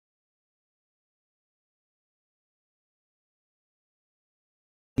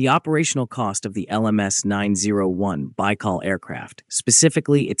The operational cost of the LMS-901 Baikal aircraft,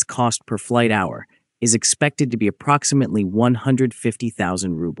 specifically its cost per flight hour, is expected to be approximately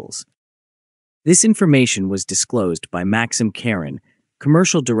 150,000 rubles. This information was disclosed by Maxim Kharin,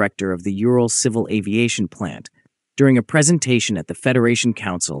 commercial director of the Ural Civil Aviation Plant, during a presentation at the Federation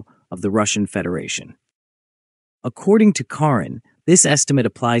Council of the Russian Federation. According to Kharin, this estimate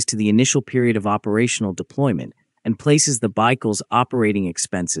applies to the initial period of operational deployment and places the Baikal's operating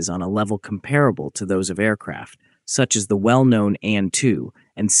expenses on a level comparable to those of aircraft, such as the well-known AN-2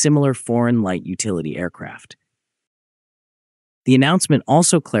 and similar foreign light utility aircraft. The announcement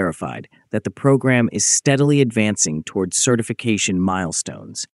also clarified that the program is steadily advancing towards certification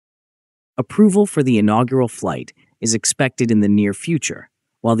milestones. Approval for the inaugural flight is expected in the near future,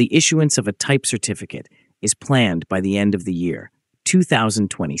 while the issuance of a type certificate is planned by the end of the year,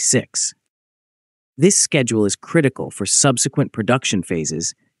 2026. This schedule is critical for subsequent production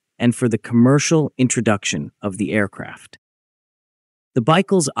phases and for the commercial introduction of the aircraft. The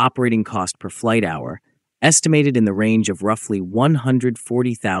Baikal's operating cost per flight hour, estimated in the range of roughly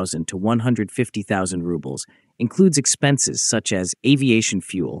 140,000 to 150,000 rubles, includes expenses such as aviation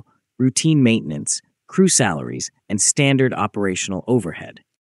fuel, routine maintenance, crew salaries, and standard operational overhead.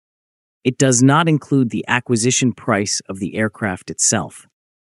 It does not include the acquisition price of the aircraft itself.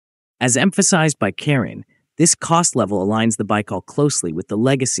 As emphasized by Kharin, this cost level aligns the Baikal closely with the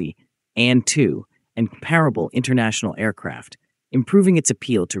legacy AN-2 and comparable international aircraft, improving its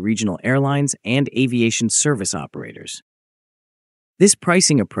appeal to regional airlines and aviation service operators. This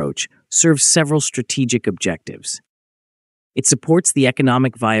pricing approach serves several strategic objectives. It supports the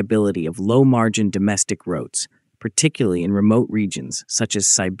economic viability of low-margin domestic routes, particularly in remote regions such as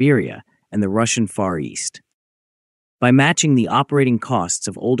Siberia and the Russian Far East. By matching the operating costs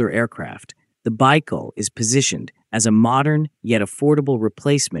of older aircraft, the Baikal is positioned as a modern yet affordable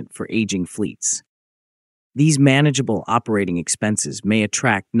replacement for aging fleets. These manageable operating expenses may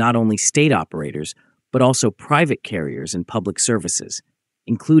attract not only state operators, but also private carriers and public services,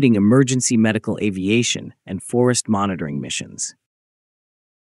 including emergency medical aviation and forest monitoring missions.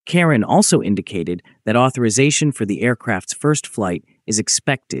 Kharin also indicated that authorization for the aircraft's first flight is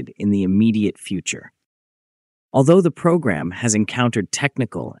expected in the immediate future. Although the program has encountered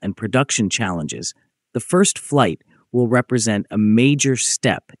technical and production challenges, the first flight will represent a major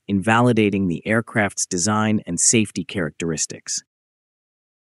step in validating the aircraft's design and safety characteristics.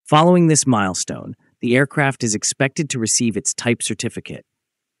 Following this milestone, the aircraft is expected to receive its type certificate,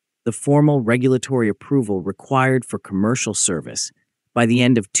 the formal regulatory approval required for commercial service, by the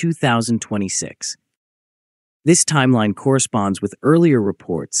end of 2026. This timeline corresponds with earlier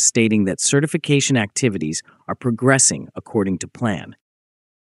reports stating that certification activities are progressing according to plan.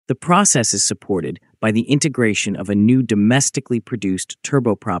 The process is supported by the integration of a new domestically produced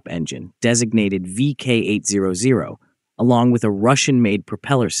turboprop engine designated VK800, along with a Russian-made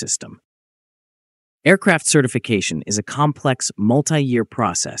propeller system. Aircraft certification is a complex, multi-year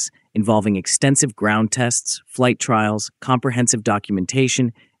process involving extensive ground tests, flight trials, comprehensive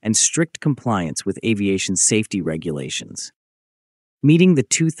documentation, and strict compliance with aviation safety regulations. Meeting the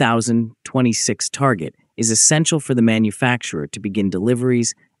 2026 target is essential for the manufacturer to begin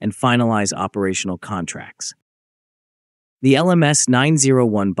deliveries and finalize operational contracts. The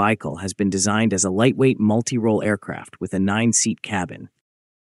LMS-901 Baikal has been designed as a lightweight multi-role aircraft with a 9-seat cabin.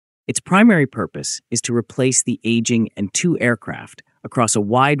 Its primary purpose is to replace the aging AN-2 aircraft across a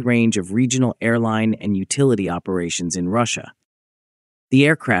wide range of regional airline and utility operations in Russia. The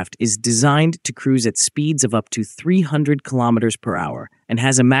aircraft is designed to cruise at speeds of up to 300 kilometers per hour and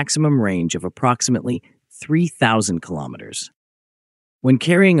has a maximum range of approximately 3,000 kilometers. When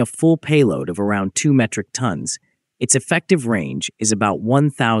carrying a full payload of around 2 metric tons, its effective range is about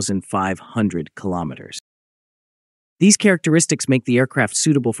 1,500 kilometers. These characteristics make the aircraft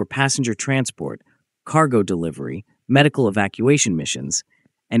suitable for passenger transport, cargo delivery, medical evacuation missions,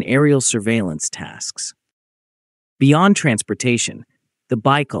 and aerial surveillance tasks. Beyond transportation, the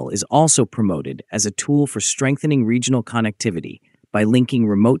Baikal is also promoted as a tool for strengthening regional connectivity by linking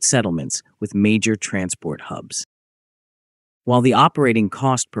remote settlements with major transport hubs. While the operating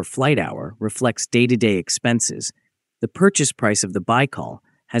cost per flight hour reflects day-to-day expenses, the purchase price of the Baikal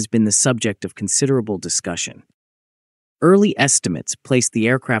has been the subject of considerable discussion. Early estimates place the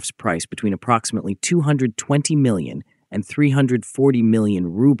aircraft's price between approximately 220 million and 340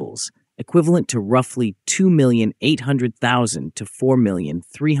 million rubles, equivalent to roughly 2,800,000 to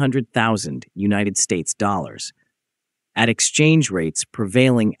 4,300,000 United States dollars, at exchange rates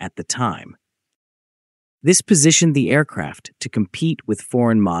prevailing at the time. This positioned the aircraft to compete with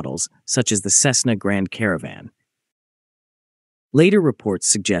foreign models such as the Cessna Grand Caravan. Later reports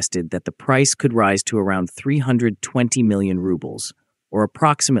suggested that the price could rise to around 320 million rubles, or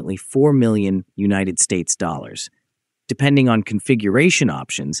approximately 4 million United States dollars, depending on configuration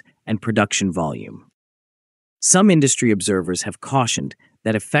options and production volume. Some industry observers have cautioned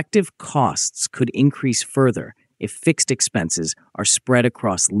that effective costs could increase further if fixed expenses are spread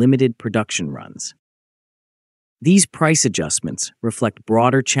across limited production runs. These price adjustments reflect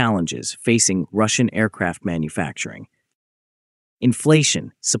broader challenges facing Russian aircraft manufacturing.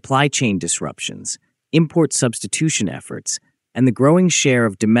 Inflation, supply chain disruptions, import substitution efforts, and the growing share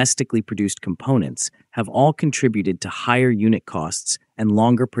of domestically produced components have all contributed to higher unit costs and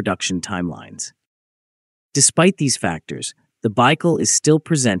longer production timelines. Despite these factors, the Baikal is still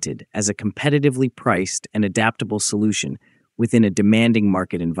presented as a competitively priced and adaptable solution within a demanding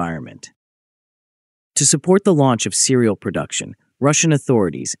market environment. To support the launch of serial production, Russian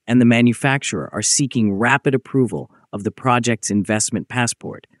authorities and the manufacturer are seeking rapid approval of the project's investment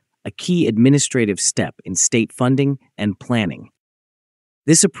passport, a key administrative step in state funding and planning.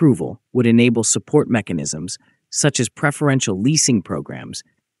 This approval would enable support mechanisms, such as preferential leasing programs,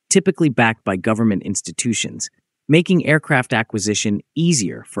 typically backed by government institutions, making aircraft acquisition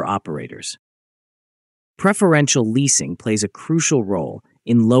easier for operators. Preferential leasing plays a crucial role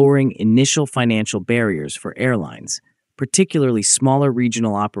in lowering initial financial barriers for airlines, particularly smaller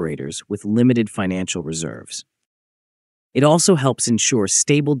regional operators with limited financial reserves. It also helps ensure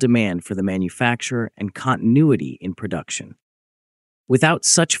stable demand for the manufacturer and continuity in production. Without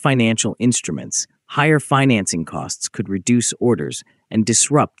such financial instruments, higher financing costs could reduce orders and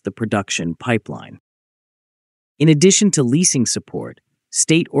disrupt the production pipeline. In addition to leasing support,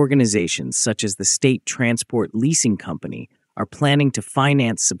 state organizations such as the State Transport Leasing Company are planning to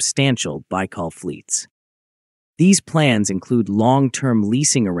finance substantial Baikal fleets. These plans include long-term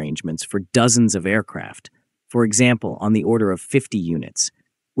leasing arrangements for dozens of aircraft, for example, on the order of 50 units,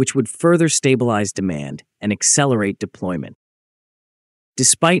 which would further stabilize demand and accelerate deployment.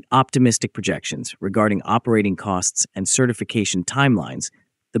 Despite optimistic projections regarding operating costs and certification timelines,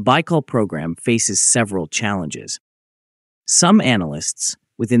 the Baikal program faces several challenges. Some analysts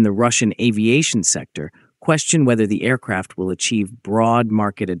within the Russian aviation sector question whether the aircraft will achieve broad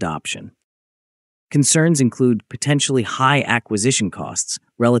market adoption. Concerns include potentially high acquisition costs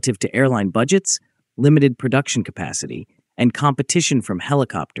relative to airline budgets, limited production capacity, and competition from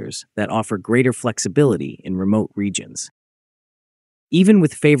helicopters that offer greater flexibility in remote regions. Even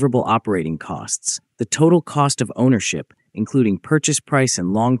with favorable operating costs, the total cost of ownership, including purchase price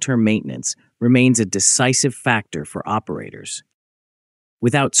and long-term maintenance, remains a decisive factor for operators.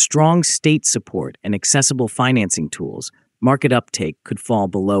 Without strong state support and accessible financing tools, market uptake could fall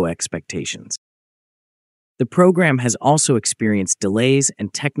below expectations. The program has also experienced delays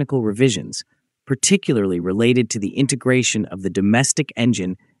and technical revisions, particularly related to the integration of the domestic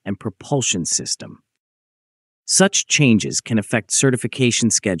engine and propulsion system. Such changes can affect certification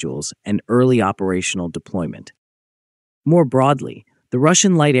schedules and early operational deployment. More broadly, the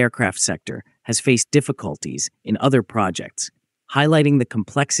Russian light aircraft sector has faced difficulties in other projects, highlighting the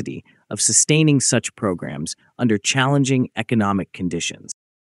complexity of sustaining such programs under challenging economic conditions.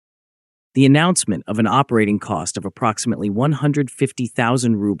 The announcement of an operating cost of approximately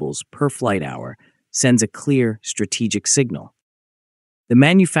 150,000 rubles per flight hour sends a clear strategic signal. The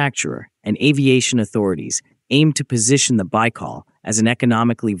manufacturer and aviation authorities aim to position the Baikal as an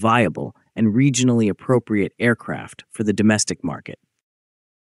economically viable and regionally appropriate aircraft for the domestic market.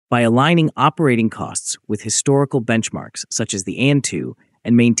 By aligning operating costs with historical benchmarks such as the AN-2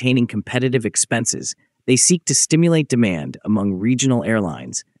 and maintaining competitive expenses, they seek to stimulate demand among regional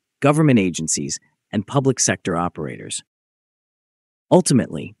airlines, government agencies, and public sector operators.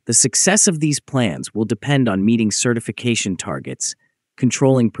 Ultimately, the success of these plans will depend on meeting certification targets,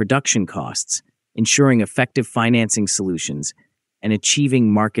 controlling production costs, ensuring effective financing solutions, and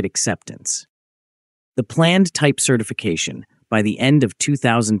achieving market acceptance. The planned type certification by the end of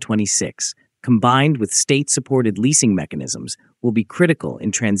 2026, combined with state-supported leasing mechanisms, will be critical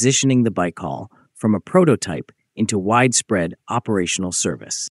in transitioning the Baikal from a prototype into widespread operational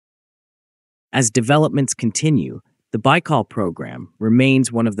service. As developments continue, the Baikal program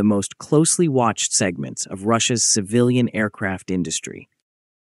remains one of the most closely watched segments of Russia's civilian aircraft industry.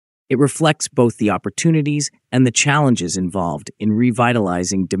 It reflects both the opportunities and the challenges involved in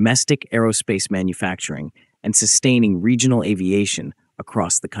revitalizing domestic aerospace manufacturing and sustaining regional aviation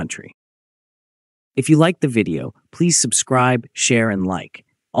across the country. If you liked the video, please subscribe, share, and like.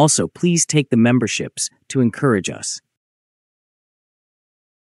 Also, please take the memberships to encourage us.